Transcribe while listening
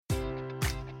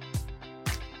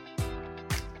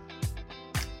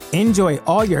Enjoy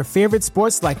all your favorite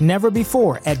sports like never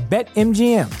before at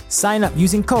BetMGM. Sign up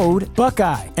using code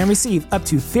Buckeye and receive up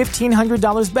to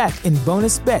 $1,500 back in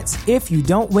bonus bets if you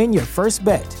don't win your first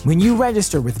bet. When you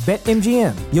register with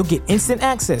BetMGM, you'll get instant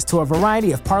access to a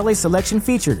variety of parlay selection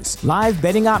features, live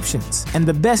betting options, and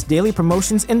the best daily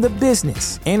promotions in the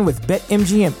business. And with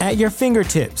BetMGM at your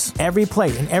fingertips, every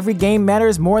play and every game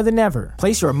matters more than ever.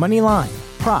 Place your money line,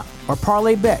 prop, or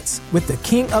parlay bets with the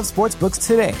king of sportsbooks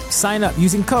today. Sign up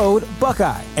using code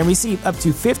Buckeye and receive up to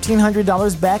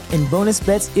 $1,500 back in bonus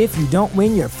bets if you don't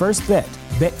win your first bet.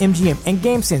 BetMGM and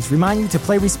GameSense remind you to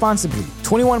play responsibly.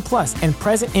 21 plus and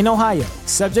present in Ohio,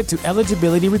 subject to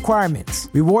eligibility requirements.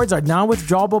 Rewards are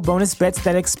non-withdrawable bonus bets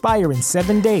that expire in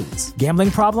 7 days. Gambling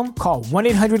problem? Call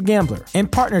 1-800-GAMBLER. In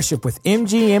partnership with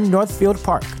MGM Northfield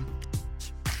Park.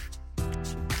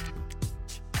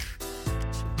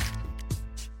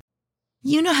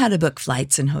 You know how to book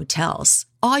flights and hotels.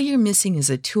 All you're missing is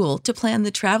a tool to plan the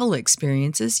travel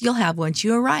experiences you'll have once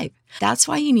you arrive. That's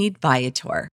why you need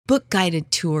Viator. Book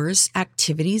guided tours,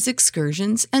 activities,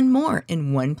 excursions, and more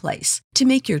in one place to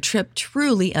make your trip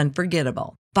truly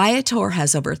unforgettable. Viator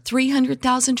has over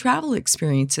 300,000 travel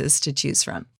experiences to choose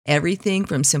from. Everything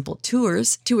from simple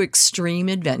tours to extreme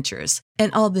adventures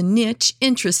and all the niche,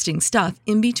 interesting stuff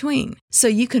in between. So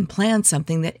you can plan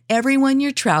something that everyone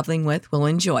you're traveling with will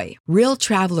enjoy. Real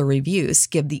traveler reviews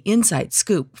give the inside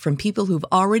scoop from people who've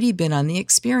already been on the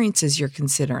experiences you're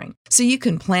considering. So you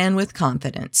can plan with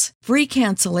confidence. Free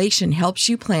cancellation helps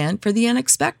you plan for the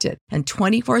unexpected. And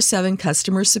 24/7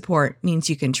 customer support means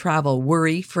you can travel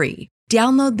worry-free.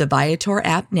 Download the Viator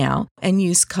app now and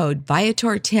use code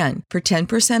Viator10 for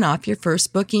 10% off your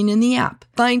first booking in the app.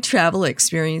 Find travel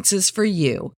experiences for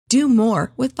you. Do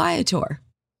more with Viator.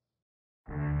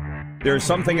 There's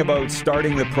something about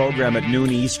starting the program at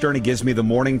noon Eastern. It gives me the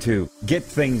morning to get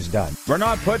things done. We're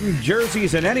not putting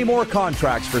jerseys in any more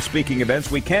contracts for speaking events.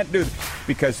 We can't do that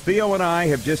because Theo and I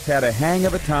have just had a hang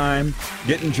of a time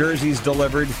getting jerseys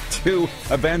delivered to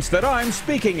events that I'm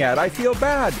speaking at. I feel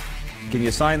bad. Can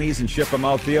you sign these and ship them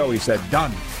out, Theo? He said,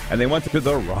 done. And they went to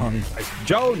the wrong place.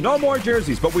 Joe, no more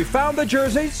jerseys, but we found the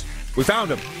jerseys. We found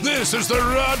them. This is the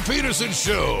Rod Peterson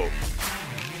Show.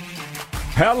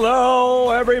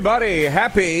 Hello, everybody.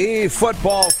 Happy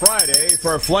Football Friday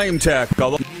for Flame Tech.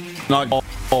 Although not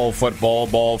all football,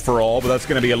 ball for all, but that's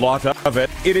going to be a lot of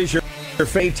it. It is your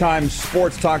Faytime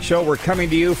Sports Talk Show. We're coming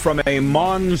to you from a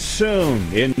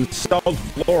monsoon in South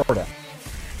Florida.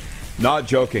 Not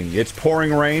joking. It's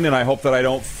pouring rain, and I hope that I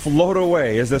don't float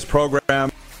away as this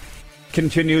program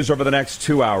continues over the next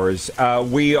 2 hours.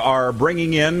 We are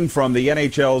bringing in from the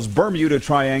NHL's Bermuda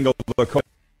Triangle, the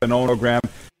program,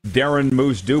 Darren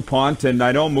Moose DuPont. And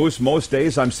I know, Moose, most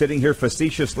days I'm sitting here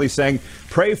facetiously saying,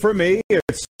 pray for me.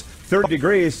 It's 30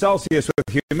 degrees Celsius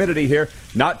with humidity here.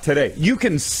 Not today. You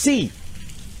can see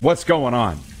what's going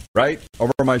on, right?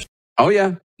 Over my shoulder. Oh,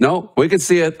 yeah. No, we can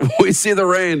see it. We see the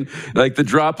rain. Like, the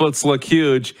droplets look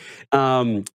huge.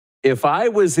 If I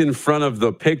was in front of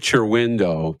the picture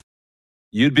window,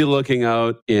 you'd be looking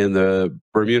out in the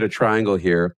Bermuda Triangle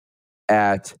here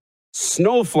at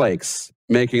snowflakes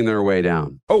making their way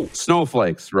down. Oh,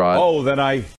 snowflakes, Rod. Oh, then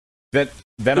I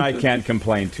can't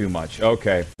complain too much.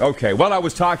 Okay. Well, I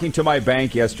was talking to my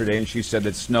bank yesterday, and she said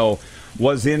that snow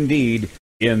was indeed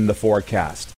in the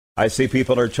forecast. I see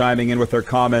people are chiming in with their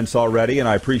comments already, and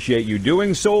I appreciate you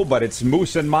doing so, but it's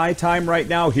Moose and my time right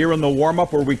now here in the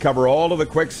warm-up where we cover all of the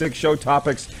quick six show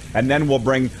topics, and then we'll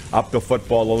bring up the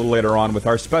football a little later on with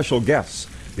our special guests.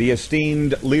 The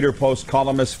esteemed Leader Post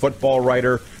columnist, football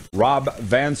writer, Rob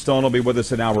Vanstone will be with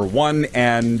us in hour one,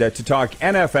 and to talk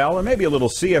NFL and maybe a little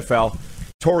CFL,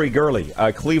 Tori Gurley,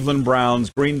 Cleveland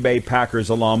Browns, Green Bay Packers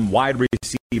alum, wide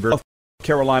receiver, North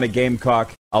Carolina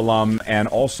Gamecock alum, and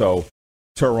also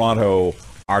Toronto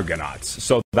Argonauts.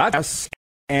 So that's,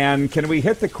 and can we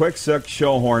hit the quick suck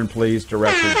show horn, please,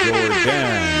 Director Jordan,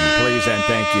 please, and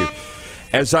thank you.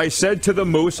 As I said to the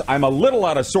Moose, I'm a little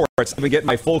out of sorts. Let me get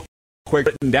my full quick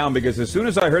written down, because as soon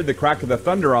as I heard the crack of the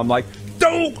thunder, I'm like,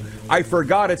 don't! I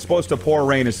forgot it's supposed to pour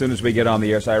rain as soon as we get on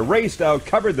the air. So I raced out,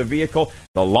 covered the vehicle.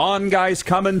 The lawn guy's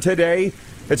coming today.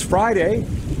 It's Friday.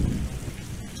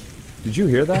 Did you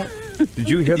hear that? Did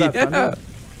you hear that thunder?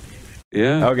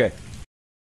 Yeah. Okay.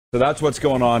 So that's what's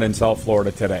going on in South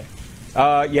Florida today.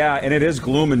 Yeah, and it is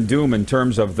gloom and doom in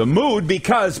terms of the mood,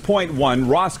 because point one,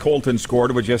 Ross Colton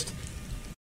scored with just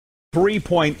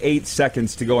 3.8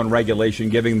 seconds to go in regulation,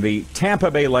 giving the Tampa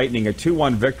Bay Lightning a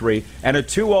 2-1 victory and a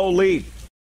 2-0 lead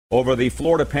over the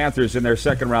Florida Panthers in their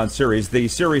second-round series. The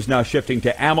series now shifting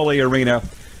to Amalie Arena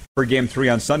for Game 3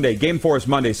 on Sunday. Game 4 is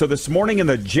Monday. So this morning in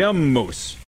the gym,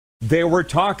 Moose, They were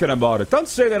talking about it. Don't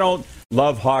say they don't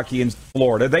love hockey in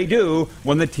Florida. They do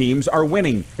when the teams are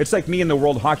winning. It's like me in the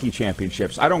World Hockey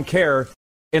Championships. I don't care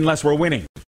unless we're winning.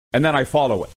 And then I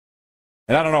follow it.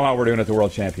 And I don't know how we're doing at the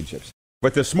World Championships.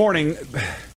 But this morning,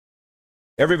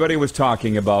 everybody was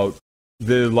talking about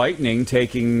the Lightning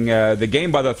taking the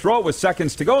game by the throat with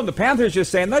seconds to go. And the Panthers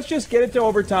just saying, let's just get it to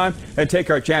overtime and take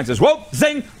our chances. Whoa,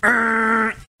 zing,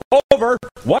 over.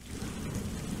 What?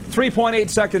 3.8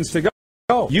 seconds to go.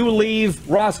 You leave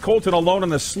Ross Colton alone in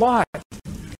the slot.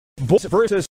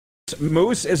 Versus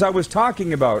Moose, as I was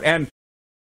talking about. And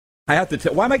I have to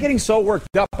tell, why am I getting so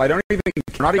worked up? I don't even,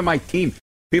 not even my team.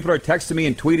 People are texting me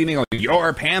and tweeting me, like,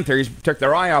 your Panthers took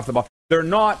their eye off the ball. They're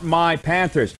not my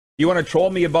Panthers. You want to troll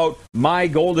me about my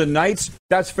Golden Knights?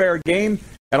 That's fair game,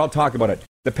 and I'll talk about it.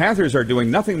 The Panthers are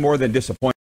doing nothing more than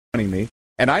disappointing me,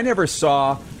 and I never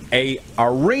saw a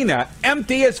arena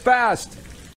empty as fast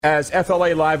as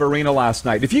FLA Live Arena last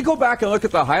night. If you go back and look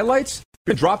at the highlights,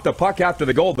 you dropped the puck after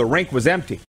the goal, the rink was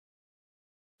empty.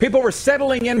 People were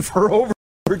settling in for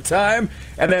overtime,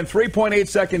 and then 3.8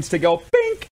 seconds to go,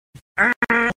 bink,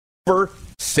 over,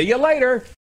 see you later.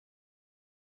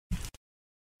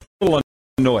 A little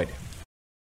annoyed.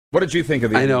 What did you think of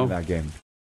the ending of that game?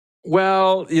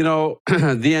 Well,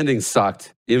 the ending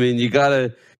sucked. I mean,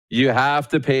 you have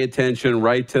to pay attention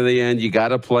right to the end. You got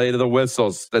to play to the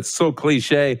whistles. That's so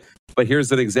cliche, but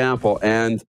here's an example.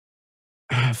 And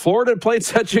Florida played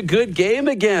such a good game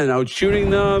again, out shooting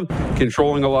them,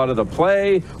 controlling a lot of the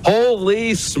play.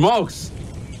 Holy smokes.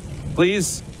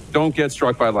 Please don't get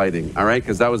struck by lightning, all right?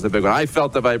 Because that was the big one. I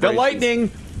felt the vibration. The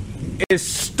lightning is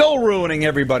still ruining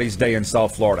everybody's day in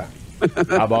South Florida.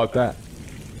 How about that?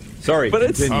 Sorry. But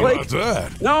it's like,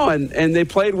 no, and they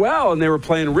played well, and they were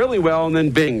playing really well, and then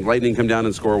bing, Lightning come down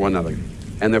and score 1-0.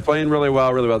 And they're playing really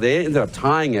well, really well. They ended up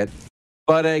tying it.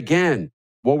 But again,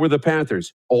 what were the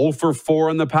Panthers? 0 for 4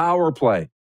 on the power play.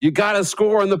 You got to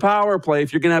score on the power play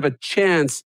if you're going to have a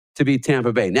chance to beat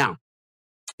Tampa Bay. Now,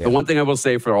 the one thing I will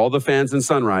say for all the fans in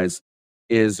Sunrise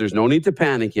is there's no need to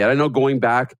panic yet. I know going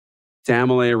back to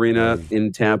Amalie Arena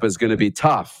in Tampa is going to be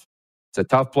tough. It's a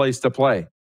tough place to play.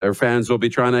 Their fans will be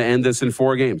trying to end this in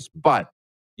 4 games. But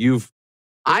you've,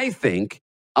 I think,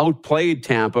 outplayed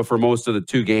Tampa for most of the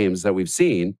 2 games that we've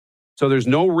seen. So there's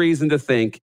no reason to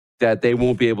think that they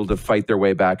won't be able to fight their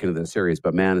way back into the series.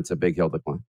 But, man, it's a big hill to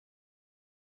climb.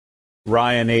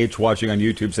 Ryan H. watching on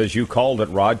YouTube says, you called it,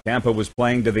 Rod. Tampa was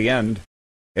playing to the end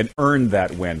and earned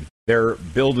that win. They're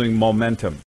building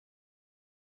momentum.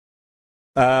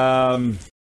 Did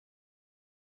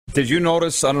you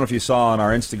notice, I don't know if you saw on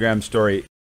our Instagram story,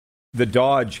 the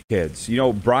Dodge kids?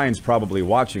 Brian's probably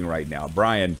watching right now.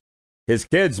 Brian, his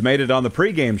kids made it on the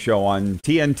pregame show on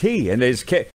TNT, and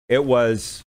it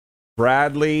was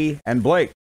Bradley and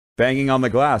Blake banging on the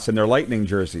glass in their Lightning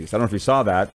jerseys. I don't know if you saw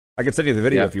that. I can send you the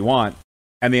video if you want.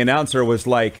 And the announcer was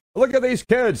like, look at these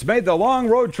kids, made the long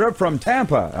road trip from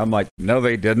Tampa. I'm like, no,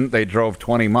 they didn't. They drove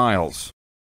 20 miles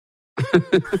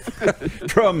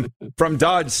from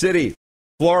Dodge City,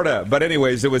 Florida. But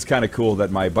anyways, it was kind of cool that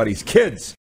my buddy's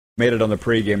kids made it on the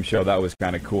pregame show. That was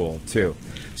kind of cool, too.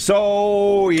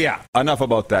 So, yeah, enough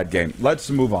about that game.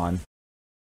 Let's move on.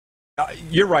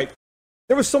 You're right.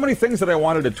 There was so many things that I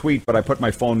wanted to tweet, but I put my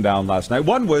phone down last night.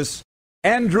 One was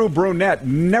Andrew Brunette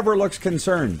never looks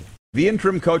concerned. The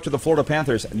interim coach of the Florida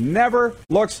Panthers never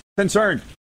looks concerned.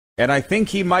 And I think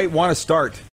he might want to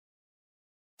start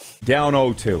down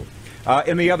 0-2.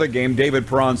 In the other game, David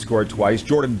Perron scored twice.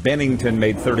 Jordan Bennington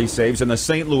made 30 saves, and the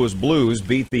St. Louis Blues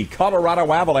beat the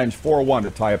Colorado Avalanche 4-1 to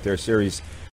tie up their series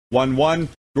 1-1.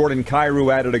 Jordan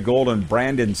Kyrou added a goal, and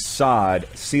Brandon Saad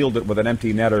sealed it with an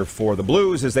empty netter for the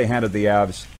Blues as they handed the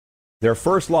Avs their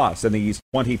first loss in the East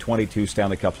 2022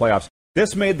 Stanley Cup playoffs.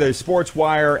 This made the Sports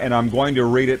Wire, and I'm going to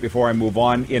read it before I move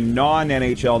on. In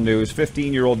non-NHL news,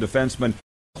 15-year-old defenseman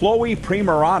Chloe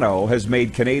Primerano has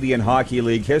made Canadian Hockey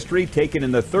League history, taken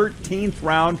in the 13th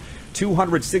round,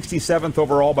 267th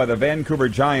overall by the Vancouver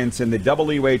Giants in the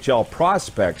WHL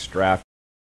Prospects Draft.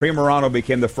 Primerano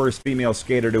became the first female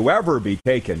skater to ever be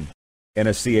taken in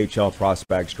a CHL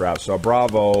Prospects Draft. So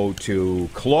bravo to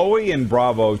Chloe and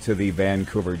bravo to the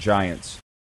Vancouver Giants.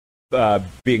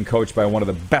 Being coached by one of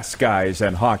the best guys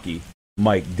in hockey,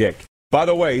 Mike Dick. By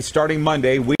the way, starting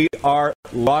Monday, we are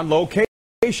on location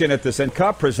at the St.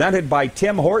 Cup, presented by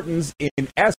Tim Hortons in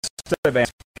Estevan,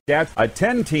 a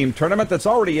 10-team tournament that's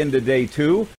already into day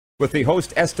 2, with the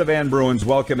host Estevan Bruins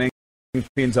welcoming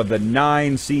champions of the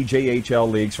 9 CJHL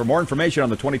leagues. For more information on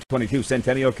the 2022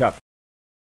 Centennial Cup,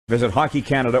 visit Hockey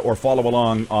Canada or follow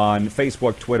along on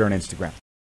Facebook, Twitter, and Instagram.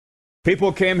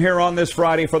 People came here on this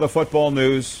Friday for the football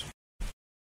news.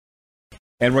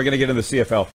 And we're going to get into the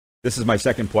CFL. This is my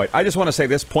second point. I just want to say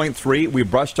this, point 3, we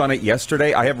brushed on it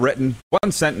yesterday. I have written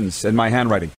one sentence in my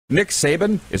handwriting. Nick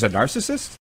Saban is a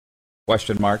narcissist?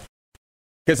 Question mark.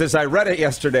 Because as I read it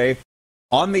yesterday,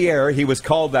 on the air, he was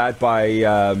called that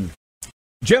by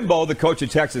Jimbo, the coach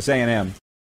of Texas A&M,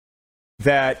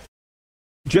 that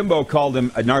Jimbo called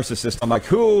him a narcissist. I'm like,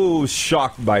 who's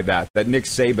shocked by that Nick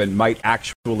Saban might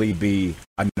actually be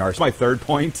a narcissist? My third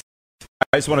point,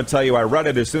 I just want to tell you, I read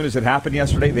it as soon as it happened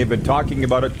yesterday. They've been talking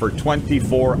about it for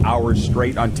 24 hours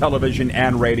straight on television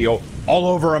and radio all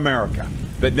over America,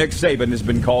 that Nick Saban has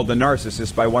been called a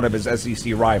narcissist by one of his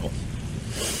SEC rivals.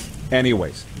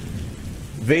 Anyways,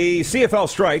 the CFL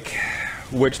strike,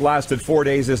 which lasted 4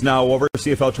 days, is now over.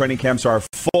 CFL training camps are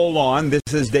full on. This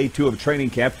is day 2 of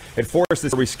training camp. It forced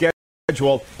this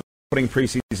reschedule, putting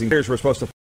preseason players were supposed to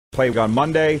play on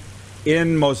Monday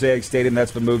in Mosaic Stadium.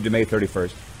 That's been moved to May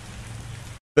 31st.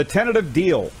 The tentative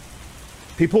deal.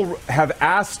 People have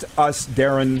asked us,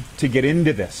 Darren, to get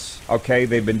into this. Okay,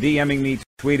 they've been DMing me,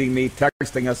 tweeting me,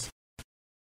 texting us.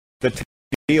 The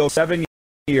deal, 7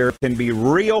 years, can be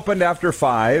reopened after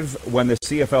 5 when the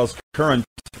CFL's current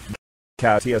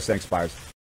TSN expires.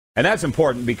 And that's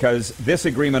important because this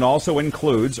agreement also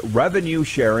includes revenue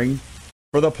sharing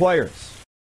for the players.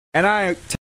 And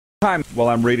while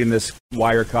I'm reading this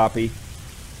wire copy,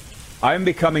 I'm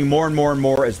becoming more and more and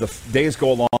more as the days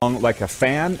go along like a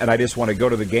fan, and I just want to go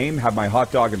to the game, have my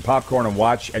hot dog and popcorn and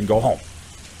watch and go home.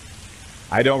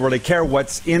 I don't really care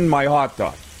what's in my hot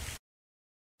dog.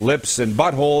 Lips and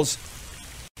buttholes.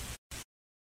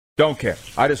 Don't care.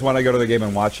 I just want to go to the game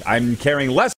and watch. I'm caring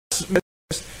less,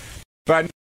 but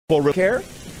people really care,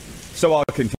 so I'll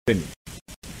continue.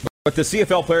 But the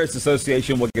CFL Players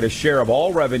Association will get a share of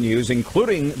all revenues,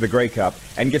 including the Grey Cup,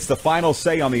 and gets the final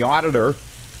say on the auditor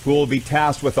who will be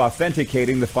tasked with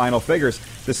authenticating the final figures.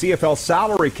 The CFL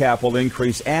salary cap will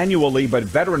increase annually, but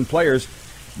veteran players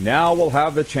now will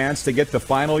have the chance to get the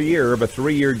final year of a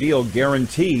 3-year deal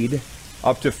guaranteed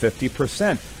up to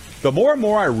 50%. The more and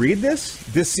more I read this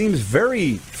seems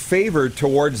very favored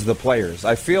towards the players.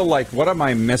 I feel like, what am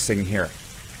I missing here?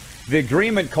 The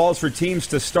agreement calls for teams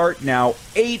to start now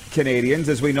 8 Canadians,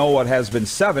 as we know what has been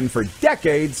 7 for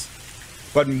decades,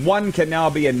 but 1 can now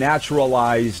be a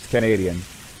naturalized Canadian,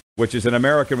 which is an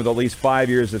American with at least 5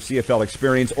 years of CFL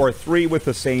experience, or 3 with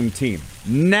the same team.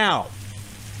 Now,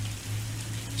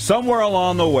 somewhere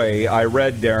along the way, I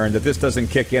read, Darren, that this doesn't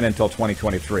kick in until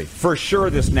 2023. For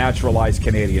sure, this naturalized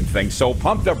Canadian thing. So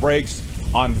pump the brakes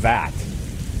on that.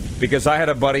 Because I had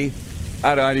a buddy, he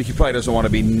probably doesn't want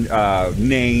to be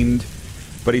named,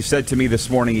 but he said to me this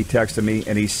morning, he texted me,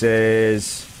 and he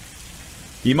says,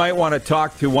 you might want to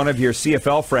talk to one of your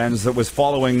CFL friends that was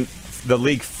following the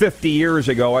league 50 years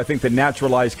ago. I think the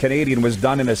naturalized Canadian was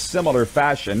done in a similar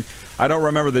fashion. I don't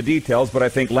remember the details, but I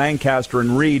think Lancaster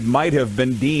and Reed might have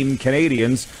been deemed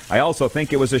Canadians. I also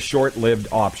think it was a short-lived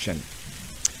option.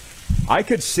 I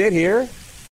could sit here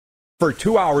for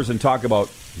 2 hours and talk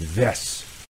about this,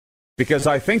 because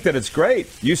I think that it's great.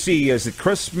 You see, is it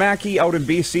Chris Mackey out in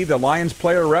BC, the Lions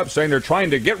player rep, saying they're trying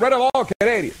to get rid of all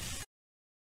Canadians.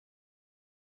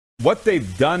 What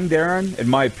they've done, Darren, in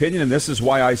my opinion, and this is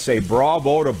why I say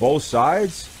bravo to both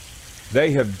sides,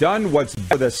 they have done what's best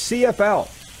for the CFL.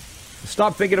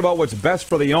 Stop thinking about what's best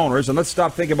for the owners, and let's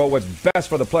stop thinking about what's best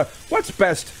for the player. What's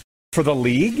best for the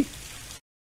league?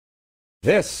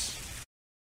 This.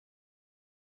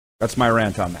 That's my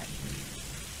rant on that.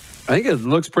 I think it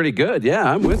looks pretty good. Yeah,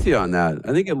 I'm with you on that.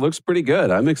 I think it looks pretty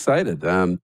good. I'm excited.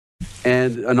 And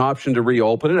an option to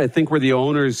reopen it. I think where the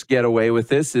owners get away with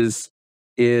this is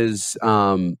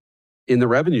in the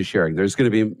revenue sharing. There's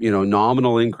going to be,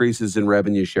 nominal increases in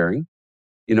revenue sharing.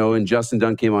 And Justin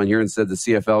Dunn came on here and said the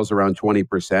CFL is around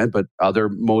 20%, but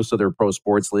most other pro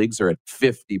sports leagues are at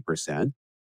 50%.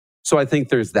 So I think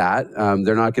there's that.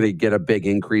 They're not going to get a big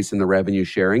increase in the revenue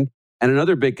sharing. And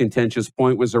another big contentious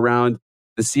point was around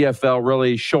the CFL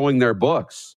really showing their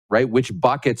books, right? Which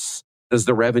buckets does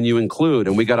the revenue include?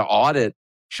 And we got to audit,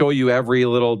 show you every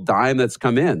little dime that's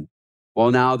come in. Well,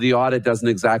 now the audit doesn't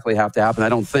exactly have to happen. I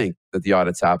don't think that the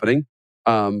audit's happening.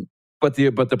 But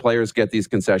the players get these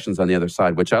concessions on the other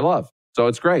side, which I love. So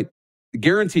it's great. The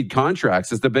guaranteed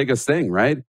contracts is the biggest thing,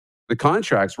 right? The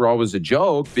contracts were always a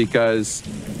joke because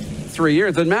 3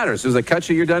 years, doesn't matter. As soon as I cut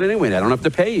you, you're done anyway. I don't have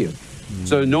to pay you.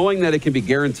 So knowing that it can be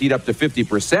guaranteed up to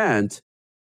 50%,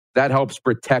 that helps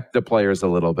protect the players a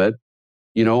little bit.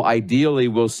 Ideally,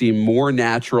 we'll see more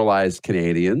naturalized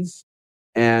Canadians,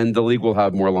 and the league will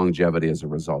have more longevity as a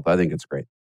result. I think it's great.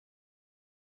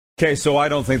 Okay, so I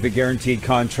don't think the guaranteed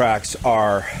contracts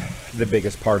are the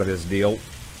biggest part of this deal.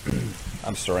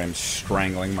 I'm sorry, I'm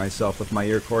strangling myself with my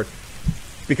ear cord.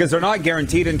 because they're not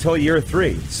guaranteed until year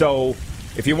 3. So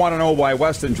if you want to know why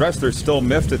Weston Dressler's still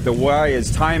miffed at the way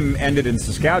his time ended in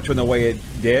Saskatchewan the way it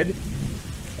did,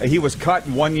 he was cut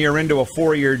 1 year into a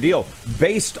 4-year deal.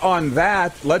 Based on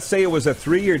that, let's say it was a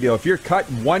 3-year deal. If you're cut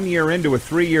 1 year into a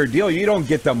 3-year deal, you don't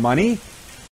get the money.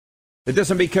 It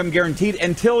doesn't become guaranteed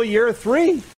until year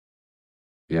 3.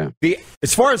 Yeah.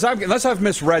 As far as unless I've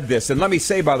misread this, and let me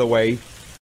say, by the way,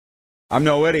 I'm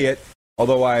no idiot.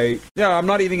 Although I'm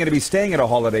not even going to be staying at a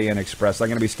Holiday Inn Express. I'm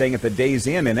going to be staying at the Days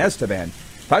Inn in Estevan.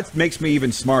 That makes me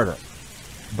even smarter.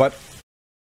 But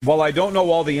while I don't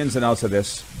know all the ins and outs of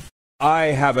this, I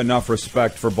have enough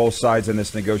respect for both sides in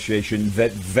this negotiation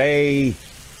that they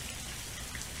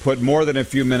put more than a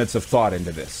few minutes of thought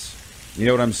into this. You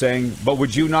know what I'm saying? But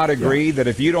would you not agree that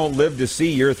if you don't live to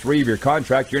see year 3 of your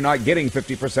contract, you're not getting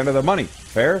 50% of the money?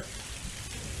 Fair?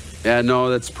 Yeah, no,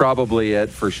 that's probably it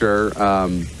for sure.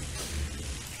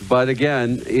 But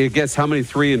again, I guess how many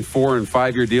 3 and 4 and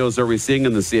 5-year deals are we seeing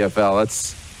in the CFL?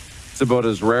 It's about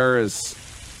as rare as,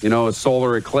 a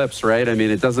solar eclipse, right? I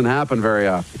mean, it doesn't happen very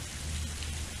often.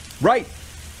 Right.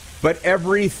 But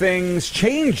everything's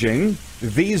changing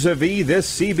vis-a-vis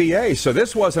this CBA. So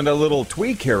this wasn't a little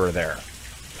tweak here or there.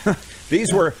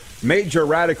 These were major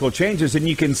radical changes, and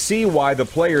you can see why the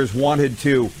players wanted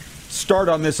to start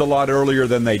on this a lot earlier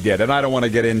than they did. And I don't want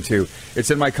to get into it's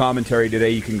in my commentary today.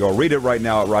 You can go read it right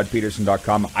now at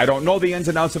rodpeterson.com. I don't know the ins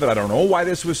and outs of it. I don't know why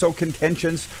this was so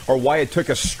contentious or why it took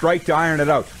a strike to iron it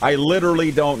out. I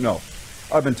literally don't know.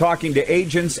 I've been talking to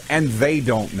agents, and they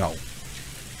don't know.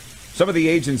 Some of the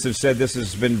agents have said this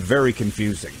has been very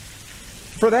confusing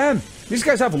for them. These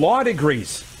guys have law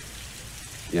degrees.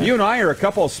 Yeah. You and I are a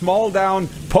couple of small-down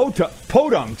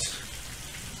podunks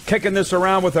kicking this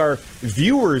around with our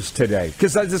viewers today.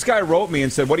 Because this guy wrote me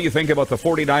and said, what do you think about the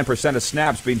 49% of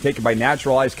snaps being taken by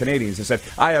naturalized Canadians? I said,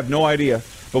 I have no idea,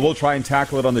 but we'll try and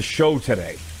tackle it on the show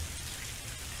today.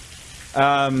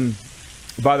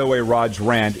 By the way, Rod's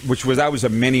rant, that was a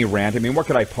mini rant. I mean, what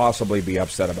could I possibly be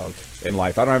upset about in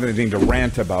life? I don't have anything to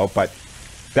rant about, but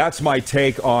that's my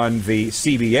take on the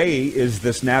CBA, is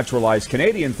this naturalized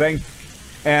Canadian thing.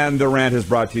 And the rant is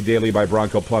brought to you daily by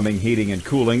Bronco Plumbing, Heating, and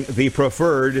Cooling, the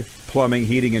preferred plumbing,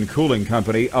 heating, and cooling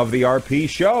company of the RP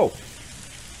Show.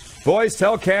 Boys,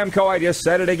 tell Camco I just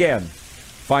said it again.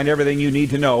 Find everything you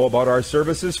need to know about our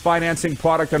services, financing,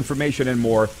 product information, and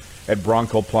more at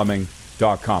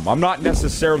broncoplumbing.com. I'm not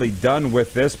necessarily done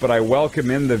with this, but I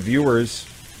welcome in the viewers.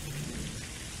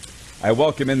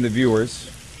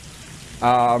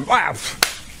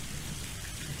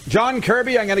 John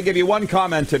Kirby, I'm going to give you one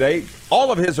comment today.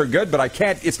 All of his are good, but I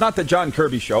can't. It's not the John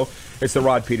Kirby Show. It's the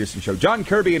Rod Peterson Show. John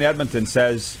Kirby in Edmonton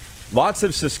says lots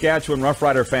of Saskatchewan Rough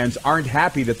Rider fans aren't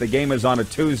happy that the game is on a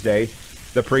Tuesday,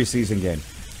 the preseason game.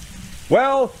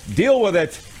 Well, deal with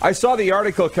it. I saw the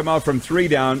article come out from 3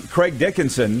 Down, Craig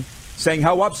Dickinson, saying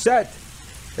how upset.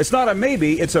 It's not a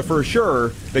maybe, it's a for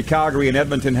sure that Calgary and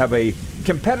Edmonton have a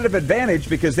competitive advantage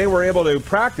because they were able to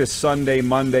practice Sunday,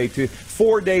 Monday, to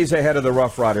 4 days ahead of the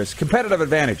Rough Riders. Competitive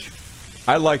advantage.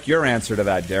 I like your answer to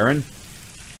that, Darren.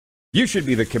 You should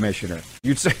be the commissioner.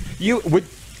 You'd say you would.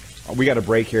 We got a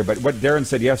break here, but what Darren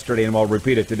said yesterday, and I'll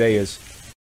repeat it today, is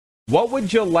what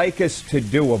would you like us to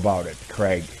do about it,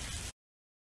 Craig?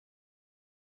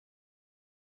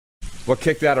 We'll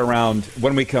kick that around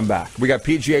when we come back. We got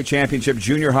PGA Championship,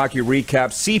 Junior Hockey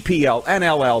Recap, CPL,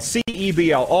 NLL,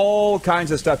 CEBL, all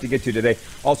kinds of stuff to get to today.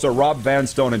 Also, Rob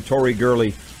Vanstone and Tori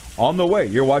Gurley on the way.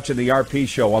 You're watching the RP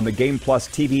Show on the Game Plus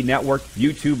TV network,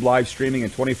 YouTube live streaming,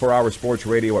 and 24-hour sports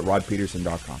radio at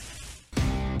rodpeterson.com.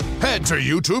 Head to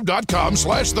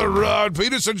youtube.com/The Rod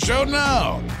Peterson Show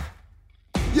now.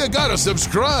 You gotta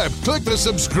subscribe. Click the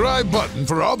subscribe button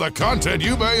for all the content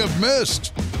you may have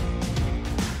missed.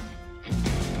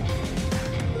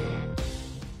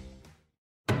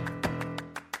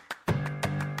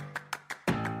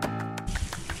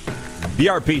 The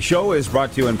RP Show is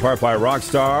brought to you in part by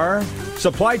Rockstar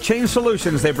Supply Chain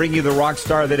Solutions. They bring you the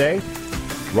Rockstar of the day.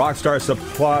 Rockstar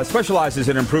specializes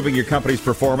in improving your company's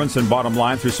performance and bottom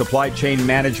line through supply chain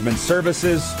management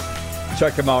services.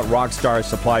 Check them out, Rockstar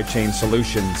Supply Chain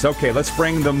Solutions. Okay, let's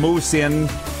bring the Moose in.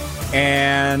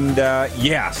 And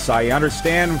yes, I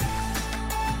understand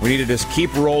we need to just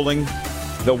keep rolling.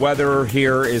 The weather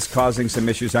here is causing some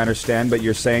issues, I understand, but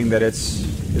you're saying that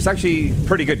it's actually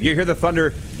pretty good. You hear the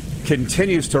thunder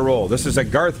continues to roll. This is a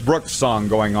Garth Brooks song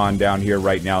going on down here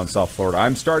right now in South Florida.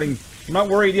 I'm not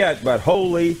worried yet, but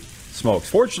holy smokes.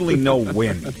 Fortunately, no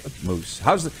wind, Moose.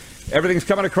 Everything's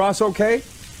coming across okay?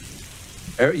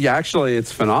 Yeah, actually,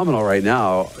 it's phenomenal right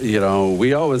now. You know,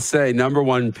 we always say number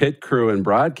one pit crew in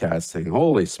broadcasting.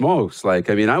 Holy smokes. I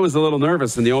was a little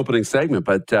nervous in the opening segment,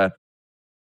 but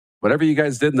whatever you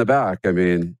guys did in the back,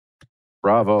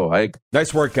 bravo.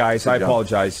 Nice work, guys. I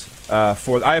apologize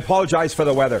for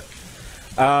the weather.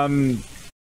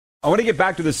 I want to get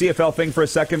back to the CFL thing for a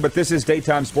second, but this is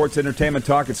daytime sports entertainment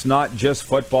talk. It's not just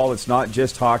football. It's not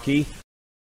just hockey.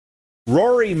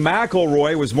 Rory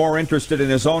McIlroy was more interested in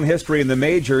his own history in the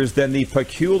majors than the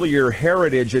peculiar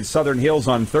heritage at Southern Hills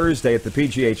on Thursday at the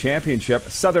PGA Championship.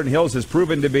 Southern Hills has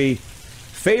proven to be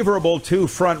favorable to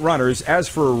front runners. As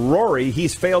for Rory,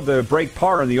 he's failed to break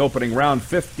par in the opening round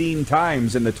 15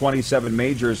 times in the 27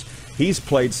 majors he's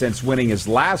played since winning his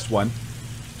last one.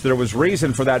 So there was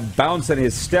reason for that bounce in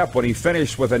his step when he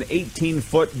finished with an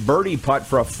 18-foot birdie putt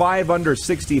for a 5-under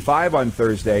 65 on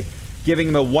Thursday, giving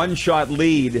him a one-shot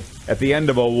lead at the end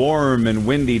of a warm and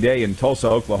windy day in Tulsa,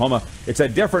 Oklahoma. It's a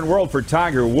different world for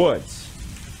Tiger Woods.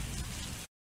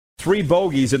 3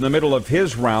 bogeys in the middle of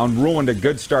his round ruined a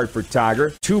good start for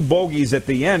Tiger. 2 bogeys at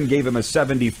the end gave him a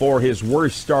 74, his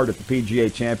worst start at the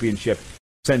PGA Championship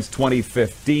since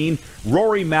 2015.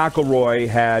 Rory McIlroy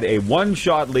had a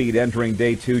one-shot lead entering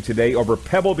day 2 today over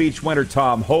Pebble Beach winner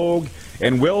Tom Hogue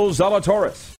and Will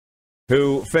Zalatoris,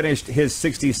 who finished his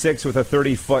 66 with a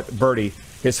 30-foot birdie,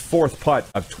 his 4th putt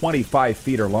of 25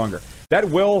 feet or longer. That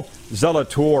Will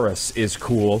Zalatoris is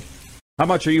cool. How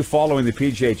much are you following the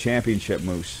PGA Championship,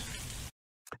 Moose?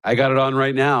 I got it on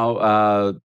right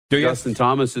now. Justin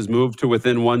Thomas has moved to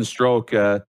within 1 stroke.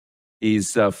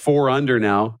 He's 4 under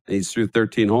now. He's through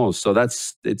 13 holes. So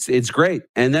it's great.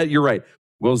 And that you're right.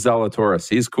 Will Zalatoris,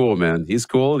 he's cool, man. He's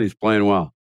cool and he's playing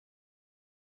well.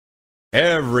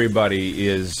 Everybody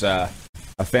is a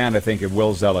fan, I think, of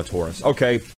Will Zalatoris.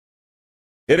 Okay.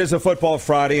 It is a Football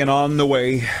Friday, and on the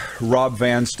way, Rob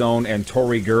Vanstone and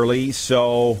Tori Gurley.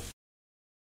 So,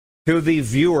 to the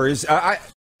viewers, I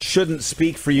shouldn't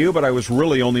speak for you, but I was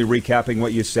really only recapping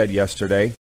what you said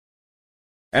yesterday.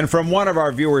 And from one of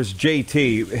our viewers,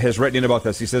 JT, has written in about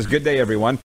this. He says, "Good day,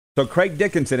 everyone. So Craig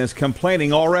Dickinson is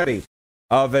complaining already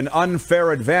of an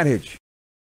unfair advantage,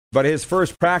 but his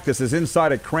first practice is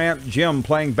inside a cramped gym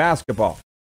playing basketball.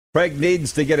 Craig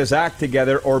needs to get his act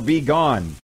together or be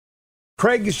gone."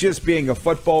 Craig's just being a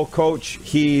football coach.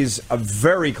 He's a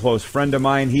very close friend of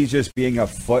mine. He's just being a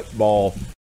football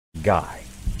guy.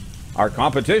 Our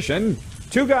competition,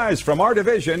 2 guys from our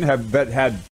division have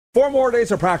had 4 more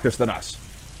days of practice than us.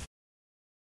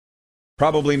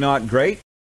 Probably not great.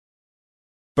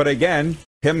 But again,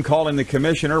 him calling the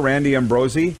commissioner, Randy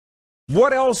Ambrosi,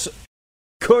 what else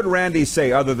could Randy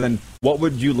say other than, "What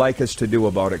would you like us to do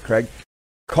about it, Craig?"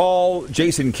 Call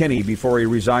Jason Kinney before he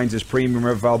resigns as Premier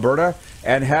of Alberta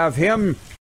and have him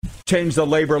change the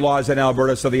labor laws in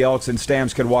Alberta so the Elks and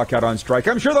Stamps can walk out on strike.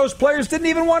 I'm sure those players didn't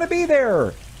even want to be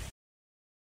there.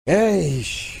 Hey,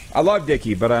 I love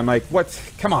Dickie, but I'm like, what?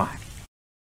 Come on.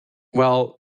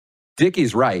 Well,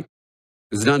 Dickie's right.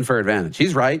 It's an unfair advantage.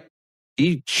 He's right.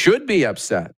 He should be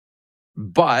upset.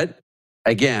 But,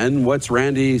 again, what's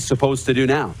Randy supposed to do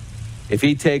now? If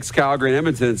he takes Calgary and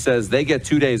Edmonton and says they get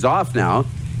 2 days off now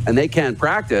and they can't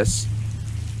practice,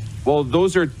 well,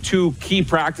 those are 2 key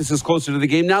practices closer to the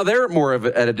game. Now they're more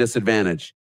at a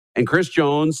disadvantage. And Chris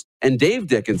Jones and Dave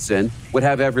Dickinson would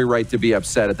have every right to be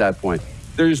upset at that point.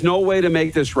 There's no way to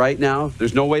make this right now.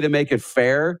 There's no way to make it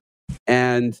fair.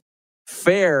 And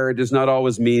fair does not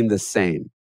always mean the same.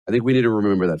 I think we need to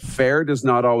remember that. Fair does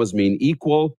not always mean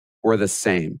equal or the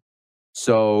same.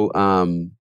 So,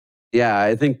 yeah,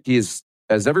 I think he has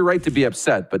every right to be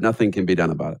upset, but nothing can be done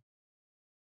about it.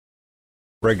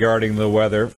 Regarding the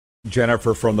weather,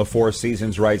 Jennifer from the Four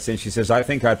Seasons writes in, she says, "I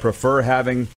think I'd prefer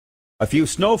having a few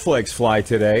snowflakes fly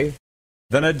today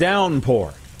than a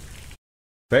downpour."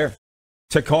 Fair.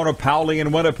 Tacona Powley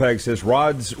in Winnipeg says,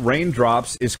 "Rod's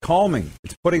raindrops is calming.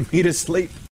 It's putting me to sleep."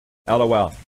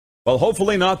 LOL. Well,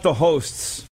 hopefully not the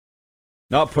hosts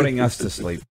not putting us to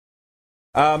sleep.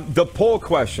 The poll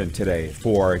question today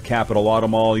for Capital Auto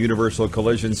Mall Universal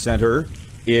Collision Center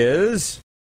is,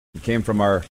 it came from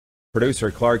our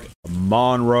producer, Clark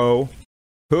Monroe.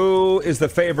 Who is the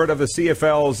favorite of the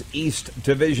CFL's East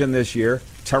Division this year?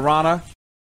 Toronto,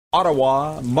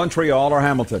 Ottawa, Montreal, or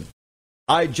Hamilton?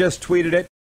 I just tweeted it.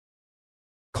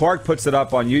 Clark puts it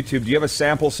up on YouTube. Do you have a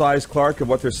sample size, Clark, of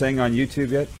what they're saying on YouTube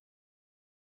yet?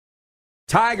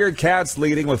 Tiger Cats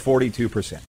leading with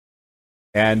 42%.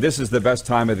 And this is the best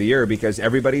time of the year because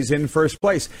everybody's in first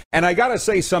place. And I got to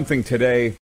say something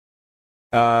today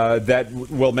that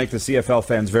will make the CFL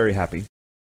fans very happy.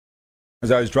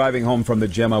 As I was driving home from the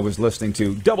gym, I was listening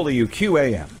to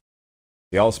WQAM,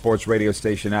 the all-sports radio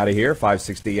station out of here,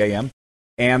 560 AM.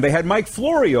 And they had Mike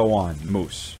Florio on,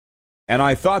 Moose. And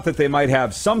I thought that they might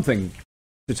have something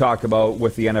to talk about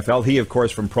with the NFL. He, of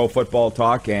course, from Pro Football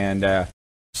Talk and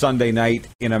Sunday Night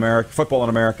in America, Football in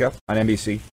America on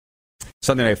NBC.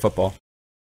 Sunday Night Football.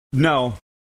 No,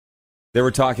 they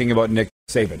were talking about Nick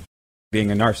Saban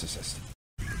being a narcissist.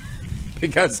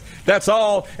 Because that's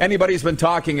all anybody's been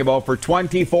talking about for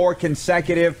 24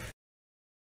 consecutive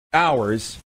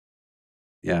hours.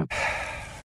 Yeah.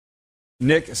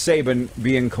 Nick Saban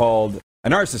being called a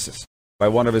narcissist by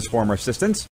one of his former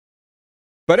assistants.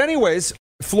 But anyways,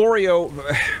 Florio,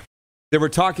 they were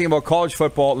talking about college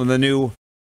football and the new,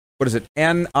 what is it,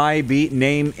 NIB,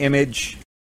 name, image,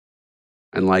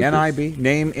 and like NIB,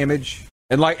 name, image,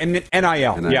 and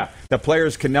NIL. Yeah, the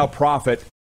players can now profit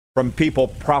from people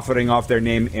profiting off their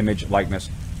name, image, likeness.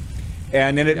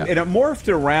 And then it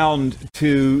morphed around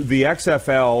to the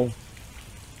XFL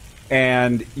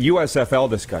and USFL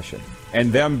discussion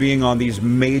and them being on these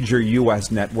major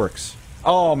U.S. networks.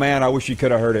 Oh, man, I wish you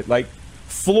could have heard it. Like,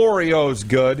 Florio's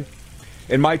good.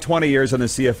 In my 20 years in the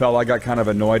CFL, I got kind of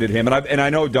annoyed at him. And I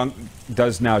know Dunk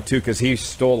does now, too, because he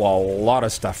stole a lot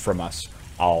of stuff from us.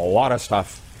 A lot of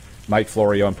stuff, Mike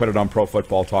Florio, and put it on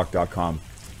ProFootballTalk.com.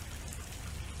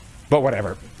 But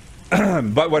whatever.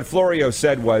 But what Florio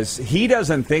said was he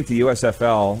doesn't think the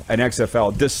USFL and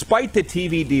XFL, despite the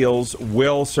TV deals,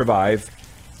 will survive.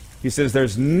 He says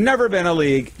there's never been a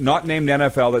league not named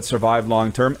NFL that survived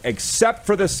long-term except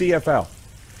for the CFL.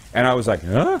 And I was like,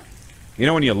 huh? You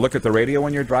know when you look at the radio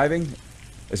when you're driving?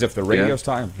 As if the radio's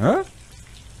talking, huh?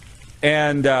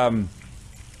 And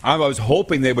I was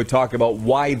hoping they would talk about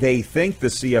why they think the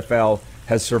CFL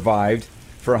has survived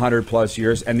for 100-plus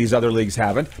years and these other leagues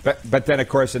haven't. But then, of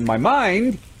course, in my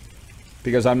mind,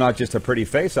 because I'm not just a pretty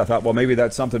face, I thought, well, maybe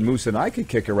that's something Moose and I could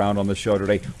kick around on the show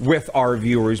today with our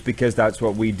viewers, because that's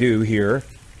what we do here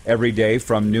every day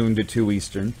from noon to 2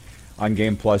 Eastern on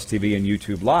Game Plus TV and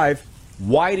YouTube Live.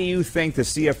 Why do you think the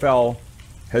CFL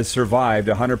has survived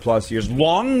 100-plus years,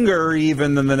 longer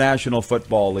even than the National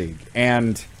Football League?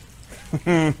 And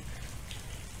I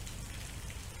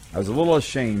was a little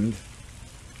ashamed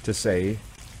to say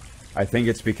I think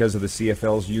it's because of the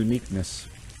CFL's uniqueness.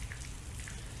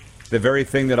 The very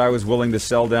thing that I was willing to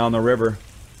sell down the river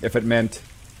if it meant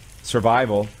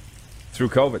survival through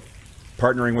COVID,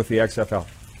 partnering with the XFL.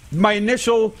 My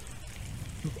initial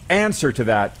answer to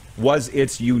that was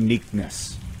its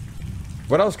uniqueness.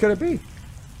 What else could it be?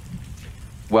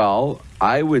 Well,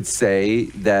 I would say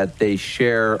that they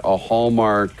share a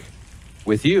hallmark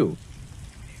with you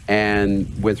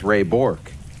and with Ray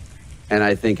Bork. And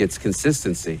I think it's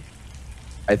consistency.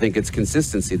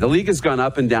 The league has gone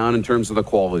up and down in terms of the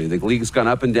quality. The league has gone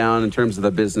up and down in terms of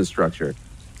the business structure.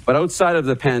 But outside of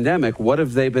the pandemic, what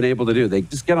have they been able to do? They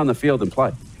just get on the field and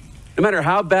play. No matter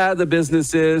how bad the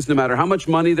business is, no matter how much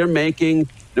money they're making,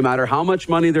 no matter how much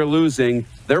money they're losing,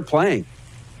 they're playing.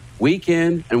 Week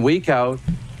in and week out.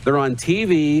 They're on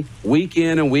TV week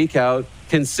in and week out.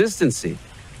 Consistency.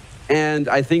 And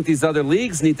I think these other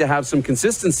leagues need to have some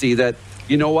consistency that,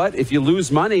 you know what, if you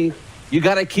lose money, you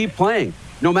got to keep playing,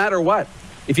 no matter what.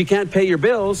 If you can't pay your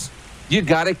bills, you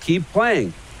got to keep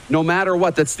playing, no matter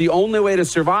what. That's the only way to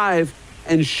survive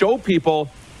and show people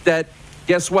that,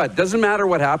 guess what, doesn't matter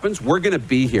what happens, we're going to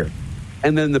be here.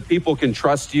 And then the people can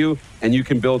trust you and you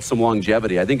can build some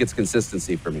longevity. I think it's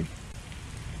consistency for me.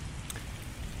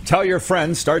 Tell your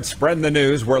friends, start spreading the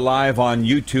news. We're live on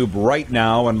YouTube right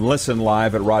now and listen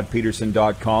live at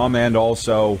rodpeterson.com and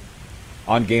also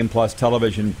on Game Plus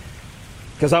Television,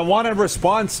 because I want a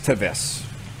response to this.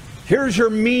 Here's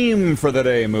your meme for the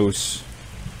day, Moose.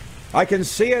 I can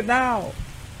see it now.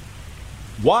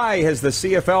 Why has the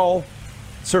CFL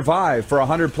survived for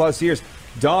 100-plus years?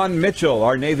 Don Mitchell,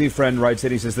 our Navy friend, writes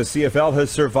it. He says the CFL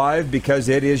has survived because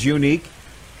it is unique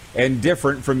and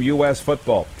different from U.S.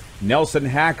 football. Nelson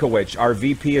Hackowich, our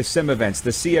VP of Sim Events. The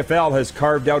CFL has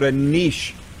carved out a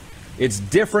niche. It's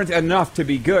different enough to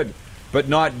be good, but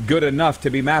not good enough to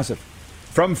be massive.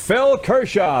 From Phil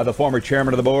Kershaw, the former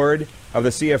chairman of the board of the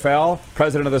CFL,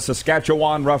 president of the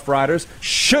Saskatchewan Roughriders,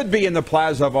 should be in the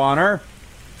Plaza of Honor.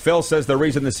 Phil says the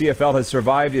reason the CFL has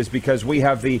survived is because we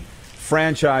have the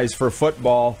franchise for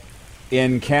football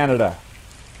in Canada.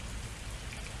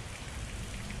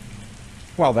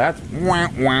 Well,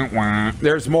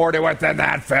 there's more to it than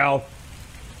that, Phil.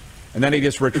 And then he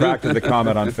just retracted the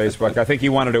comment on Facebook. I think he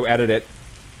wanted to edit it.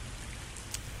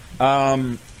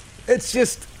 It's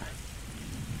just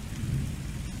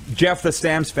Jeff the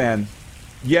Stamps fan.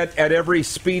 Yet at every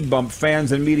speed bump,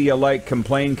 fans and media alike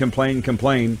complain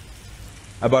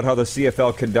about how the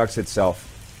CFL conducts itself.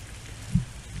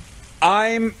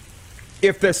 I'm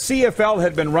If the CFL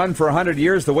had been run for 100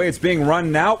 years the way it's being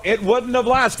run now, it wouldn't have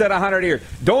lasted 100 years.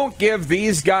 Don't give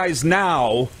these guys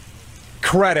now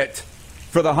credit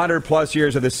for the 100-plus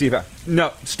years of the CFL.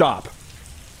 No, stop.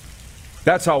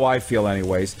 That's how I feel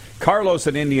anyways. Carlos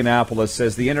in Indianapolis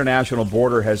says the international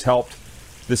border has helped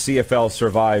the CFL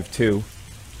survive too.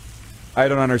 I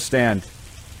don't understand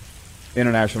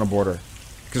international border.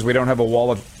 Because we don't have a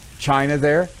wall of China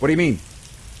there? What do you mean?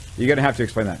 You're going to have to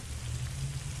explain that.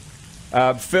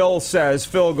 Phil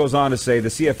goes on to say the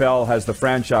CFL has the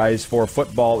franchise for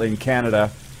football in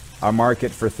Canada, a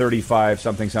market for 35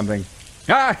 something.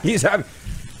 He's having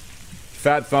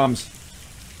fat thumbs.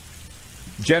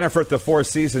 Jennifer at the Four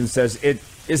Seasons says,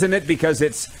 isn't it because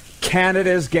it's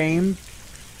Canada's game?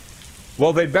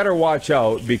 Well, they'd better watch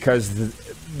out because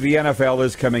the NFL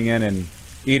is coming in and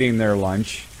eating their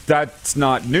lunch. That's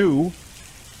not new.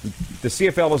 The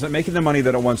CFL isn't making the money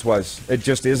that it once was. It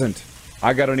just isn't.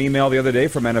 I got an email the other day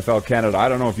from NFL Canada. I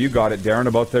don't know if you got it, Darren,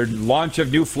 about their launch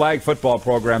of new flag football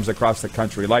programs across the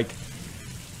country.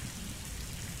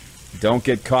 Don't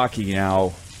get cocky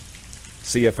now,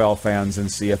 CFL fans and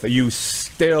CFL. You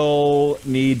still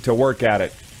need to work at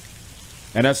it.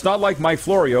 And it's not like Mike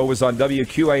Florio was on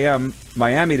WQAM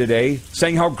Miami today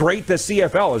saying how great the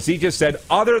CFL is. He just said,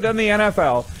 other than the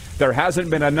NFL, there hasn't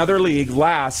been another league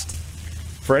last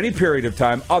for any period of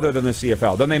time other than the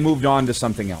CFL. Then they moved on to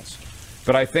something else.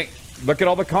 But I think, look at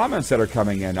all the comments that are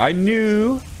coming in. I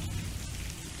knew,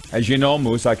 as you know,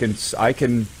 Moose, I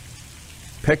can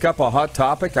pick up a hot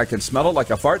topic. I can smell it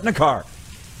like a fart in a car.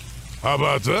 How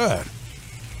about that?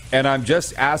 And I'm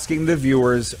just asking the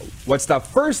viewers, what's the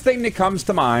first thing that comes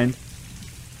to mind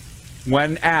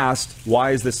when asked,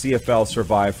 why has the CFL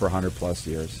survived for 100-plus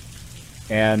years?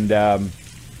 And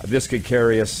this could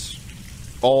carry us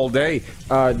all day.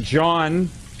 John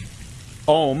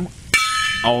Ohm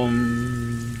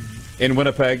in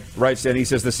Winnipeg writes in, he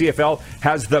says, the CFL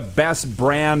has the best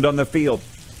brand on the field.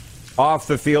 Off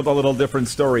the field, a little different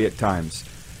story at times.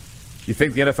 You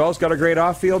think the NFL's got a great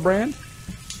off-field brand?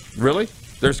 Really?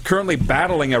 They're currently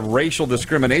battling a racial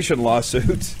discrimination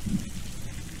lawsuit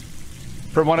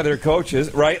from one of their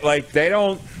coaches, right? Like, they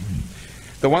don't...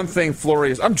 The one thing, Flory,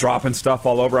 is I'm dropping stuff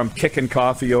all over. I'm kicking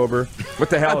coffee over.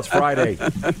 What the hell? It's Friday.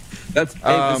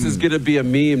 This is going to be a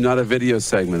meme, not a video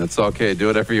segment. It's okay. Do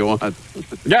whatever you want.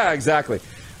 Yeah, exactly.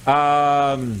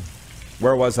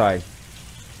 Where was I?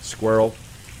 Squirrel.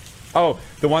 Oh,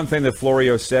 the one thing that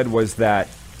Florio said was that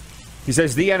he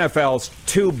says the NFL's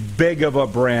too big of a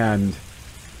brand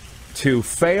to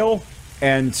fail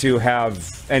and to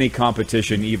have any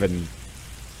competition even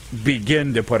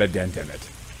begin to put a dent in it.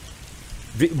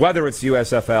 Whether it's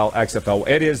USFL, XFL,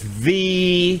 it is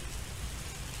the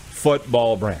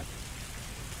football brand.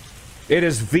 It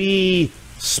is the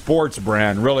sports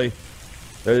brand, really.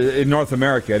 In North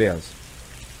America, it is.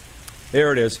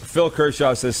 Here it is. Phil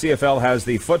Kershaw says CFL has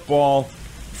the football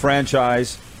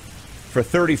franchise for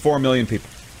 34 million people.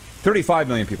 35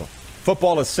 million people.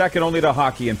 Football is second only to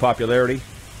hockey in popularity.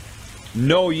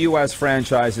 No U.S.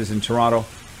 franchises in Toronto,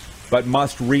 but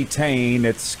must retain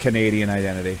its Canadian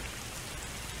identity.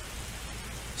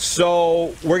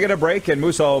 So we're going to break, and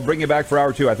Moose, I'll bring you back for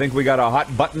hour two. I think we got a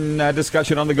hot button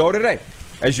discussion on the go today,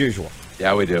 as usual.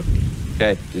 Yeah, we do.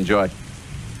 Okay, enjoy.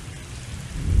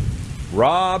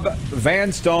 Rob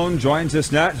Vanstone joins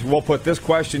us next. We'll put this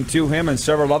question to him and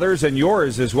several others, and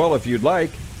yours as well if you'd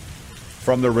like.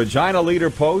 From the Regina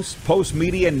Leader Post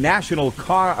Media national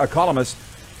columnist,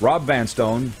 Rob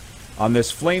Vanstone, on this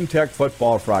Flame Tech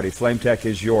Football Friday. Flame Tech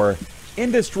is your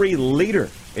industry leader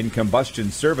in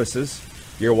combustion services.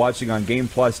 You're watching on Game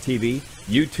Plus TV,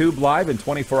 YouTube Live, and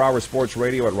 24-hour sports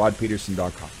radio at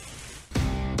rodpeterson.com.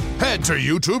 Head to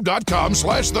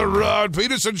youtube.com/The Rod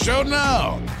Peterson Show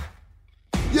now.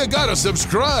 You gotta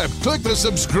subscribe. Click the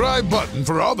subscribe button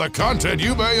for all the content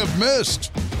you may have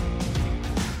missed.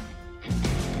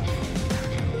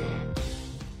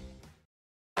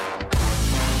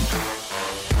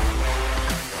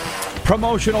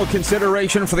 Promotional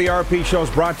consideration for the RP show is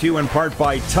brought to you in part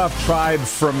by Tough Tribe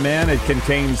for Men. It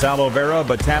contains aloe vera,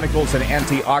 botanicals, and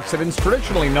antioxidants,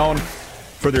 traditionally known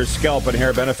for their scalp and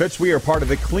hair benefits. We are part of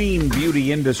the clean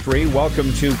beauty industry.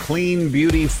 Welcome to Clean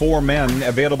Beauty for Men,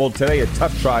 available today at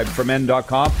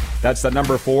toughtribeformen.com. That's the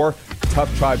number 4,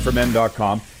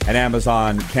 toughtribeformen.com, and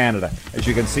Amazon Canada. As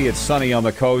you can see, it's sunny on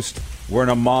the coast. We're in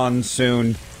a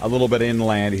monsoon, a little bit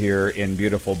inland here in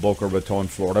beautiful Boca Raton,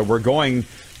 Florida. We're going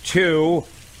to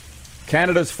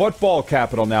Canada's football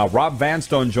capital now. Rob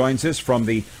Vanstone joins us from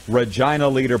the Regina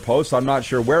Leader Post. I'm not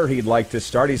sure where he'd like to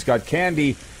start. He's got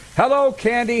Candy. Hello,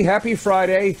 Candy. Happy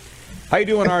Friday. How you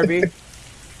doing, RB?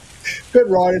 Good,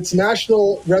 Rod. It's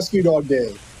National Rescue Dog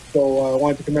Day, so I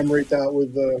wanted to commemorate that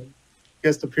with a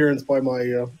guest appearance by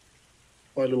my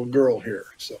little girl here.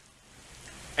 So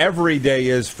Every day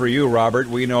is for you, Robert.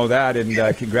 We know that,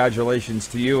 and congratulations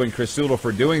to you and Chris Sudol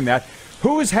for doing that.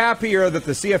 Who's happier that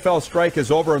the CFL strike is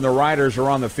over and the Riders are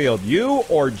on the field, you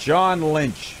or John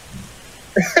Lynch?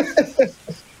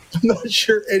 I'm not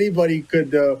sure anybody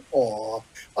could.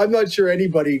 I'm not sure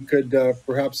anybody could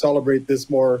perhaps celebrate this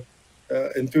more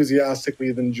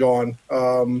enthusiastically than John.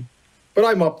 But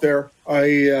I'm up there.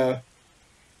 I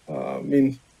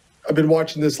mean, I've been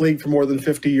watching this league for more than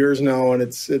 50 years now, and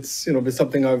it's been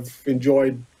something I've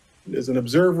enjoyed as an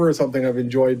observer, something I've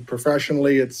enjoyed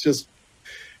professionally.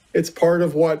 It's part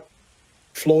of what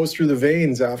flows through the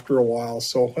veins after a while.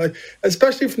 So,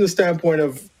 especially from the standpoint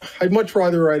of, I'd much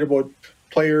rather write about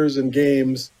players and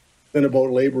games than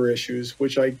about labor issues,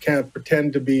 which I can't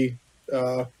pretend to be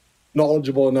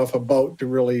knowledgeable enough about to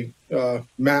really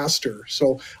master.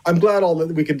 So I'm glad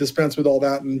that we can dispense with all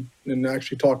that and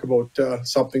actually talk about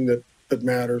something that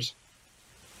matters.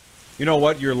 You know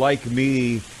what? You're like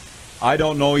me. I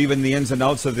don't know even the ins and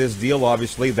outs of this deal,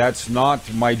 obviously. That's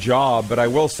not my job, but I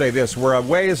will say this. We're a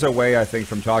ways away, I think,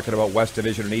 from talking about West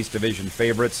Division and East Division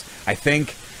favorites, I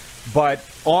think. But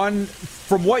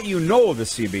from what you know of the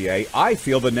CBA, I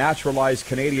feel the naturalized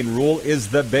Canadian rule is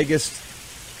the biggest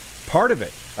part of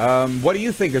it. What do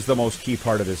you think is the most key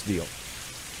part of this deal?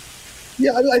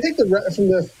 Yeah, I think from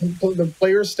the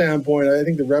player standpoint, I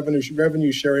think the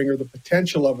revenue sharing or the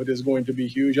potential of it is going to be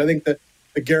huge. I think that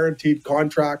the guaranteed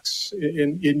contracts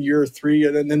in year 3,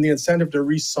 and then the incentive to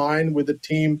re-sign with a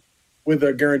team with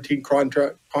a guaranteed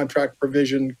contract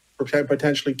provision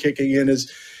potentially kicking in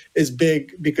is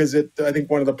big, because I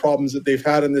think one of the problems that they've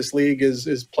had in this league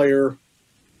is player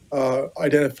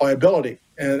identifiability,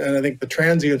 and I think the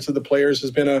transience of the players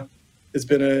has been a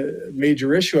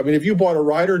major issue. I mean, if you bought a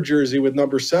Rider jersey with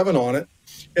number 7 on it,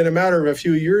 in a matter of a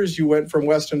few years, you went from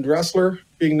Weston Dressler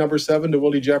being number 7 to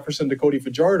Willie Jefferson to Cody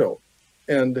Fajardo.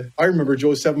 And I remember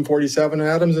Joe 747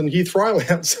 Adams and Heath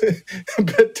Rylance.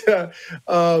 But,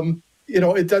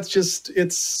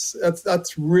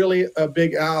 that's really a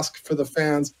big ask for the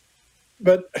fans.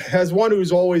 But as one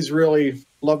who's always really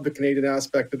loved the Canadian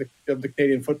aspect of the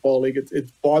Canadian Football League,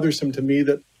 it's bothersome to me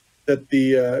that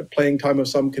the playing time of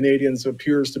some Canadians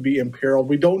appears to be imperiled.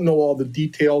 We don't know all the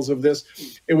details of this.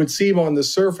 It would seem on the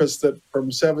surface that from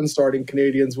 7 starting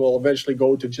Canadians will eventually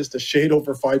go to just a shade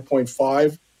over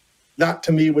 5.5. That,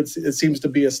 to me, it seems to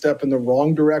be a step in the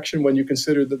wrong direction when you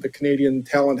consider that the Canadian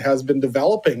talent has been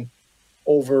developing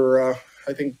over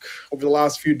the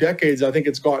last few decades. I think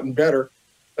it's gotten better.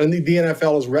 And the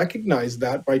NFL has recognized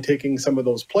that by taking some of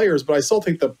those players. But I still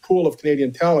think the pool of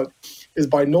Canadian talent is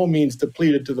by no means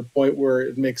depleted to the point where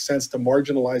it makes sense to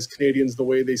marginalize Canadians the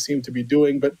way they seem to be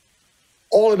doing. But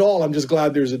all in all, I'm just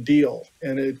glad there's a deal.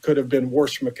 And it could have been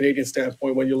worse from a Canadian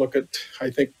standpoint when you look at, I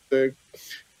think, the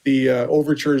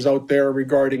overtures out there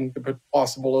regarding the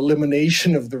possible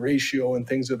elimination of the ratio and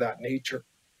things of that nature.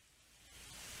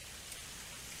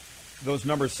 Those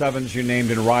number 7s you named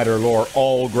in Rider lore,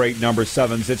 all great number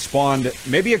 7s. It spawned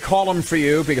maybe a column for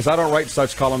you, because I don't write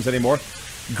such columns anymore.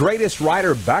 Greatest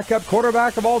Rider backup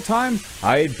quarterback of all time?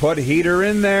 I'd put Heater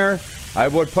in there. I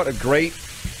would put a great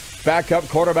backup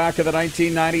quarterback of the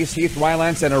 1990s, Heath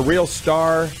Rylance, and a real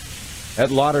star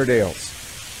at Lauderdale's.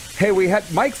 Hey, we had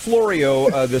Mike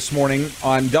Florio this morning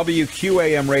on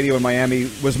WQAM radio in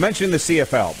Miami, was mentioning the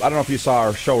CFL. I don't know if you saw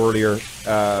our show earlier,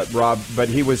 Rob, but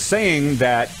he was saying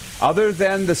that other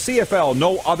than the CFL,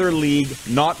 no other league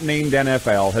not named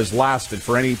NFL has lasted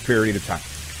for any period of time.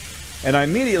 And I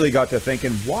immediately got to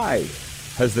thinking, why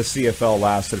has the CFL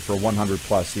lasted for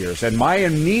 100-plus years? And my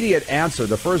immediate answer,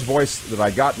 the first voice that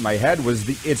I got in my head,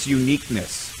 was its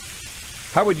uniqueness.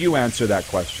 How would you answer that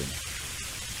question?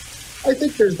 I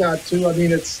think there's that too. I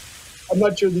mean, I'm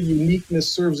not sure the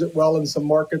uniqueness serves it well in some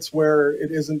markets where it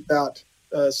isn't that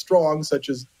strong, such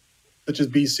as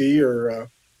BC or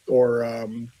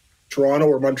Toronto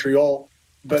or Montreal.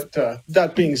 But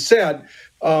that being said,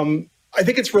 I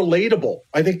think it's relatable.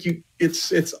 I think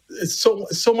it's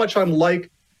so much unlike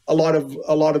a lot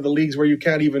of the leagues where you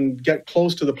can't even get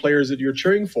close to the players that you're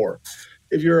cheering for.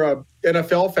 If you're a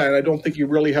NFL fan, I don't think you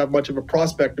really have much of a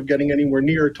prospect of getting anywhere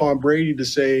near Tom Brady to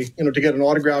say, to get an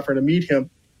autograph or to meet him.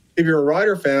 If you're a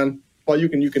Rider fan, well, you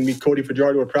can meet Cody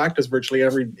Fajardo at practice virtually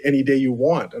any day you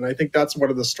want. And I think that's one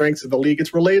of the strengths of the league.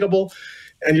 It's relatable,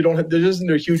 and there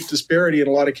isn't a huge disparity in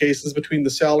a lot of cases between the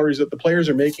salaries that the players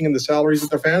are making and the salaries that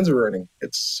their fans are earning.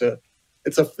 It's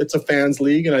a fans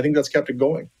league, and I think that's kept it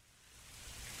going.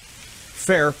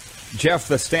 Fair. Jeff,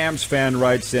 the Stamps fan,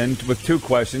 writes in with 2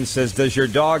 questions. Says, does your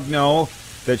dog know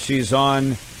that she's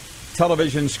on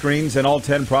television screens in all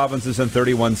 10 provinces and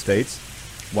 31 states.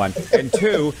 One. And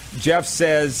two, Jeff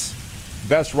says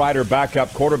best rider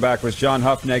backup quarterback was John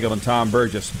Hufnagel and Tom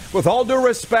Burgess. With all due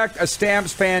respect, a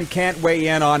Stamps fan can't weigh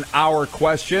in on our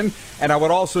question. And I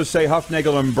would also say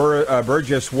Hufnagel and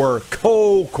Burgess were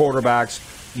co-quarterbacks,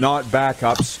 not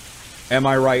backups. Am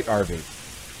I right, RV?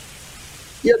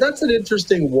 Yeah, that's an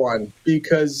interesting one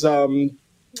because, in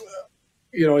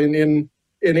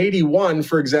 81,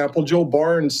 for example, Joe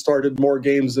Barnes started more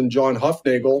games than John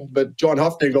Hufnagel, but John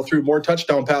Hufnagel threw more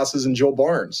touchdown passes than Joe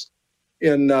Barnes.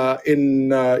 In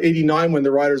 89, when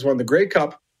the Riders won the Grey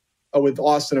Cup with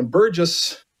Austin and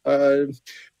Burgess,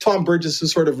 Tom Burgess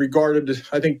is sort of regarded,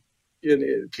 I think,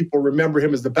 people remember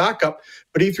him as the backup,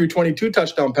 but he threw 22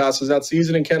 touchdown passes that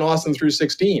season, and Ken Austin threw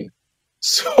 16.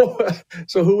 So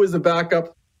who was the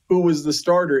backup? Who was the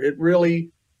starter? It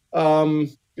really,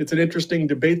 it's an interesting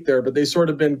debate there, but they sort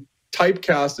of been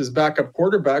typecast as backup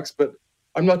quarterbacks, but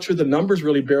I'm not sure the numbers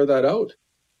really bear that out.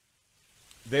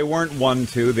 They weren't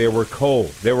 1-2, they were co.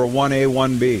 They were 1A,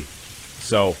 1B.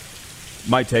 So,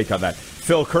 my take on that.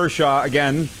 Phil Kershaw,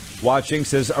 again, watching,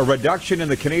 says a reduction in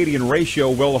the Canadian ratio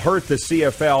will hurt the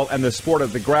CFL and the sport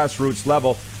at the grassroots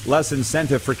level. Less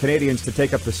incentive for Canadians to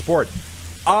take up the sport.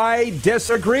 I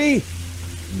disagree.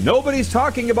 Nobody's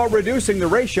talking about reducing the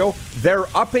ratio. They're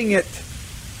upping it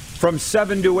from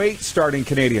 7 to 8 starting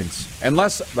Canadians.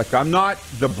 Unless, I'm not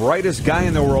the brightest guy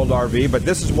in the world, RV, but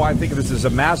this is why I think this is a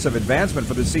massive advancement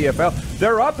for the CFL.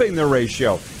 They're upping the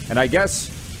ratio. And I guess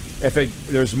if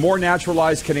there's more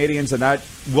naturalized Canadians, and that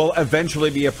will eventually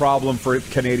be a problem for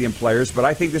Canadian players, but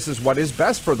I think this is what is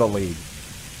best for the league.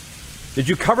 Did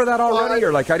you cover that already?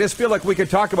 Or I just feel like we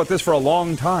could talk about this for a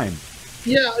long time.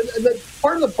 Yeah,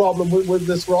 part of the problem with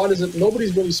this, Rod, is that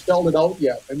nobody's really spelled it out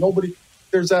yet. And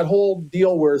there's that whole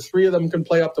deal where 3 of them can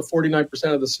play up to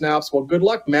 49% of the snaps. Well, good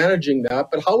luck managing that.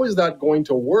 But how is that going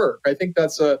to work? I think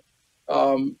that's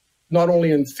not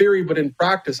only in theory, but in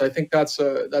practice, I think that's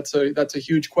a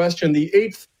huge question. The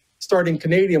 8th starting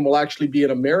Canadian will actually be an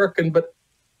American, but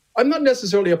I'm not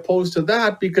necessarily opposed to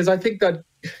that, because I think that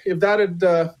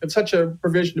if such a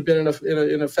provision had been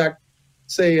in effect,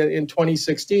 say in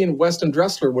 2016, Weston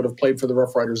Dressler would have played for the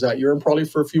Rough Riders that year, and probably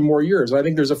for a few more years. And I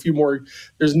think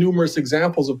there's numerous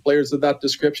examples of players of that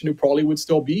description who probably would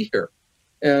still be here.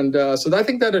 And so I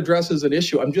think that addresses an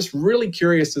issue. I'm just really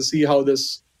curious to see how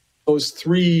those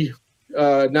 3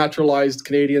 naturalized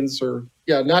Canadians, or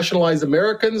nationalized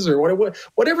Americans, or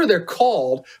whatever they're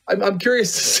called. I'm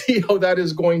curious to see how that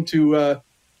is going to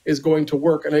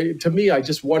work. And to me, I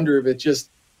just wonder if it just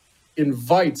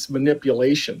invites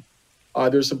manipulation.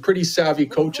 There's some pretty savvy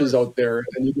coaches out there,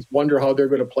 and you just wonder how they're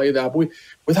going to play that. But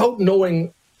without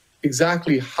knowing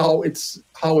exactly how it's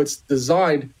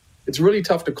designed, it's really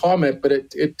tough to comment. But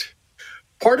it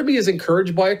part of me is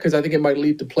encouraged by it, because I think it might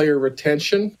lead to player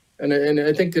retention, and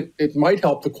I think it might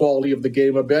help the quality of the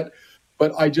game a bit.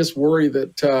 But I just worry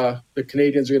that the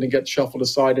Canadians are going to get shuffled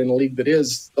aside in a league that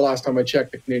is, the last time I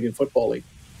checked, the Canadian Football League.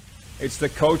 It's the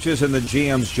coaches and the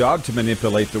GM's job to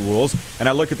manipulate the rules. And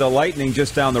I look at the Lightning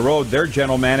just down the road. Their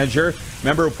general manager,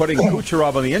 remember putting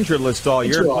Kucherov on the injured list all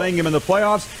year, playing him in the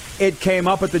playoffs? It came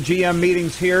up at the GM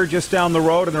meetings here just down the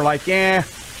road, and they're like,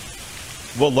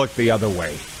 we'll look the other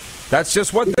way. That's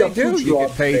just what they do. You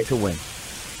get paid to win.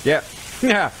 Yeah.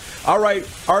 All right,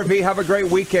 RV, have a great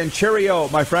weekend. Cheerio,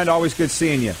 my friend. Always good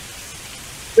seeing you.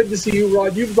 Good to see you,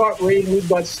 Rod. You've got rain, we've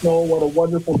got snow. What a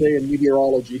wonderful day in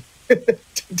meteorology.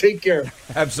 Take care.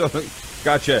 Absolutely.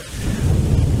 Gotcha.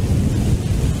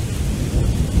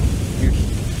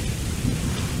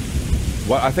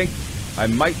 Well, I think I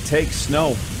might take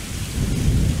snow.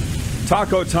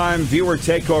 Taco Time viewer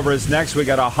takeover is next. We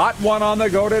got a hot one on the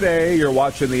go today. You're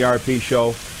watching the RP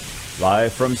Show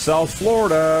live from South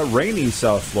Florida, rainy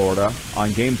South Florida,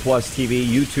 on Game Plus TV,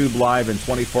 YouTube Live, and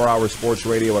 24-hour sports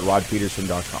radio at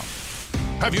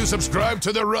rodpeterson.com. Have you subscribed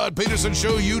to the Rod Peterson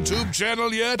Show YouTube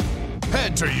channel yet?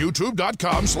 Head to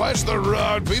youtube.com/The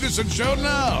Rod Peterson Show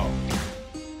now.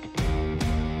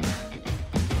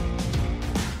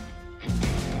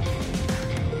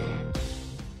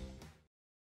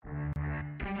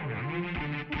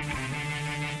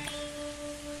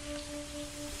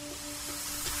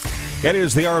 It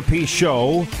is the RP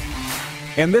Show,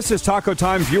 and this is Taco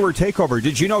Time viewer takeover.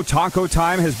 Did you know Taco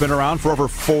Time has been around for over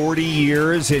 40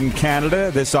 years in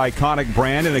Canada? This iconic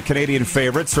brand and a Canadian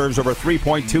favorite serves over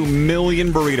 3.2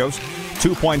 million burritos,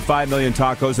 2.5 million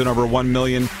tacos, and over 1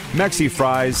 million Mexi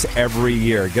fries every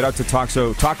year. Get out to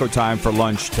Taco Time for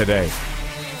lunch today.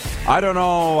 I don't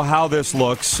know how this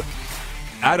looks.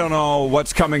 I don't know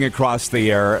what's coming across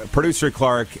the air. Producer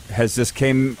Clark has just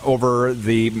came over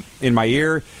in my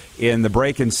ear in the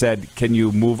break and said, can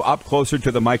you move up closer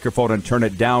to the microphone and turn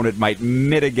it down? It might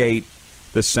mitigate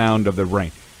the sound of the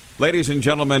rain. Ladies and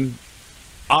gentlemen,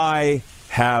 I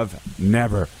have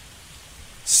never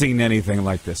seen anything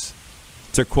like this.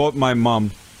 To quote my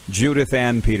mom, Judith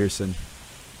Ann Peterson,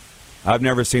 I've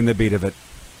never seen the beat of it.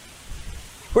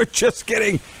 We're just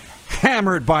getting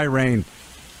hammered by rain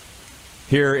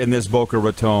here in this Boca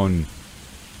Raton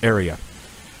area.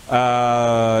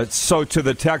 So to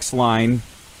the text line,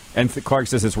 and Clark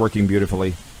says it's working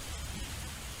beautifully.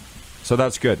 So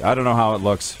that's good. I don't know how it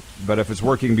looks, but if it's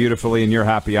working beautifully and you're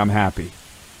happy, I'm happy.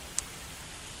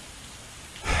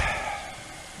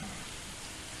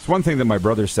 It's one thing that my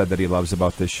brother said that he loves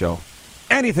about this show.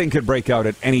 Anything could break out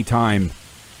at any time,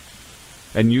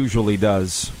 and usually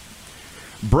does.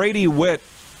 Brady Witt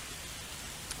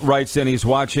writes in, he's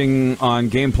watching on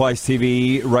Gameplace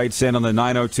TV, writes in on the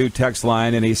 902 text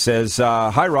line, and he says,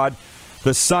 hi, Rod.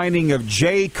 The signing of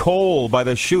J. Cole by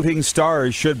the Shooting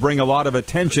Stars should bring a lot of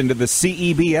attention to the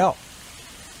CEBL.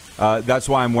 That's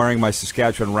why I'm wearing my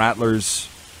Saskatchewan Rattlers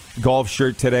golf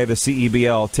shirt today. The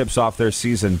CEBL tips off their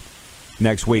season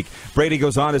next week. Brady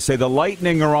goes on to say the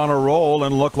Lightning are on a roll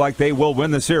and look like they will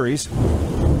win the series.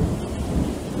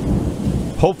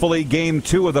 Hopefully Game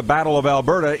 2 of the Battle of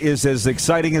Alberta is as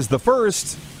exciting as the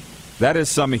first. That is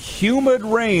some humid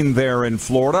rain there in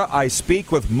Florida. I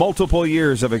speak with multiple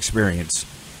years of experience.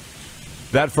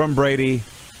 That from Brady,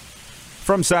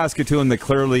 from Saskatoon, that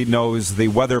clearly knows the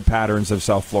weather patterns of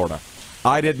South Florida.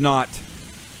 I did not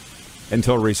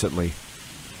until recently.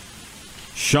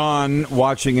 Sean,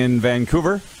 watching in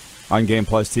Vancouver on Game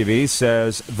Plus TV,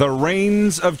 says, the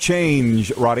rains of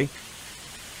change, Roddy.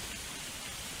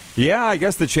 Yeah, I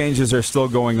guess the changes are still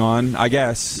going on, I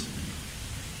guess.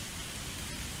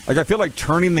 Like, I feel like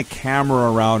turning the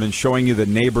camera around and showing you the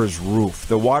neighbor's roof.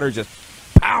 The water just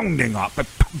pounding up,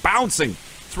 bouncing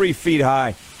 3 feet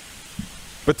high.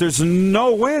 But there's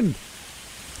no wind.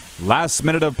 Last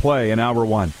minute of play in hour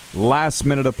one. Last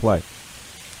minute of play.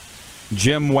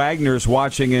 Jim Wagner's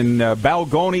watching in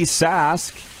Balgony,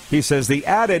 Sask. He says, the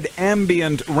added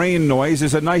ambient rain noise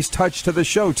is a nice touch to the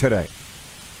show today.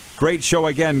 Great show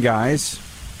again, guys.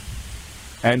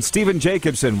 And Stephen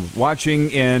Jacobson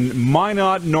watching in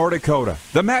Minot, North Dakota,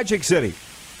 the Magic City.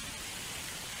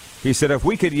 He said, if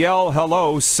we could yell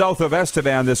hello south of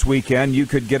Estevan this weekend, you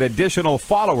could get additional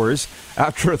followers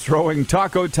after throwing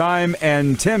Taco Time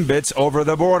and Timbits over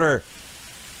the border.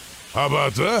 How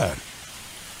about that?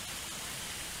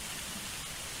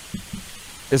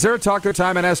 Is there a Taco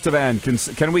Time in Estevan?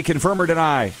 Can we confirm or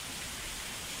deny?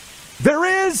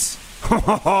 There is!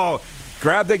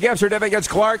 Grab the gift certificates,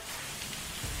 Clark.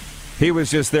 He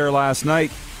was just there last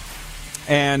night.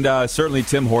 And certainly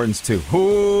Tim Hortons, too.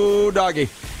 Ooh, doggy.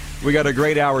 We got a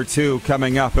great hour, too,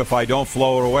 coming up if I don't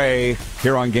float away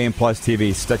here on Game Plus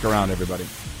TV. Stick around, everybody.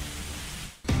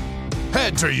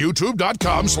 Head to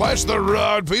youtube.com/The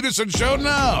Rod Peterson Show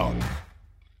now.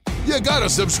 You gotta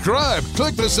subscribe.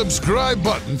 Click the subscribe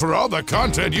button for all the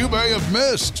content you may have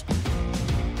missed.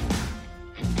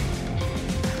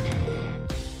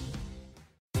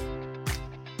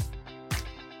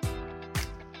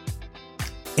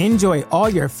 Enjoy all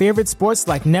your favorite sports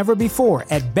like never before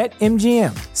at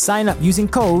BetMGM. Sign up using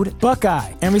code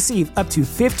Buckeye and receive up to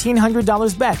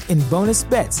 $1,500 back in bonus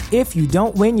bets if you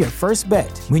don't win your first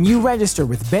bet. When you register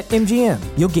with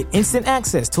BetMGM, you'll get instant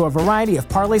access to a variety of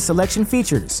parlay selection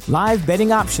features, live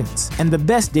betting options, and the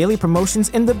best daily promotions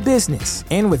in the business.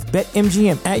 And with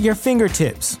BetMGM at your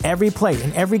fingertips, every play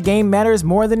and every game matters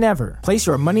more than ever. Place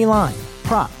your money line,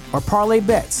 prop, or parlay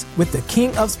bets with the king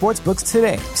of sportsbooks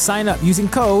today. Sign up using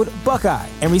code Buckeye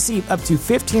and receive up to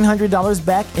 $1,500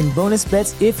 back in bonus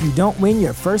bets if you don't win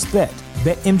your first bet.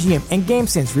 BetMGM and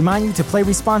GameSense remind you to play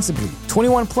responsibly.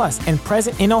 21 plus and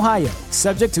present in Ohio,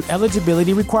 subject to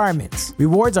eligibility requirements.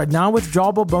 Rewards are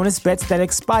non-withdrawable bonus bets that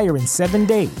expire in 7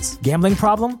 days. Gambling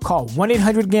problem? Call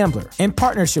 1-800-GAMBLER in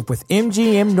partnership with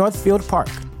MGM Northfield Park.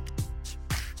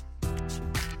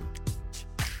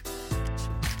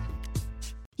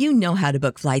 You know how to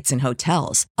book flights and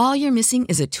hotels. All you're missing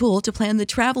is a tool to plan the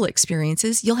travel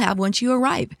experiences you'll have once you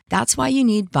arrive. That's why you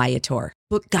need Viator.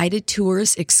 Book guided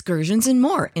tours, excursions, and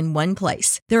more in one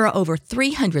place. There are over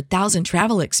 300,000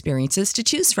 travel experiences to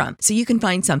choose from, so you can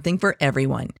find something for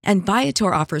everyone. And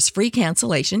Viator offers free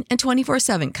cancellation and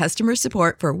 24/7 customer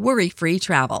support for worry-free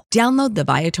travel. Download the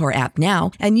Viator app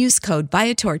now and use code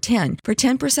Viator10 for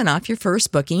 10% off your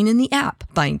first booking in the app.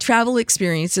 Find travel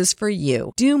experiences for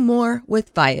you. Do more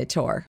with Viator.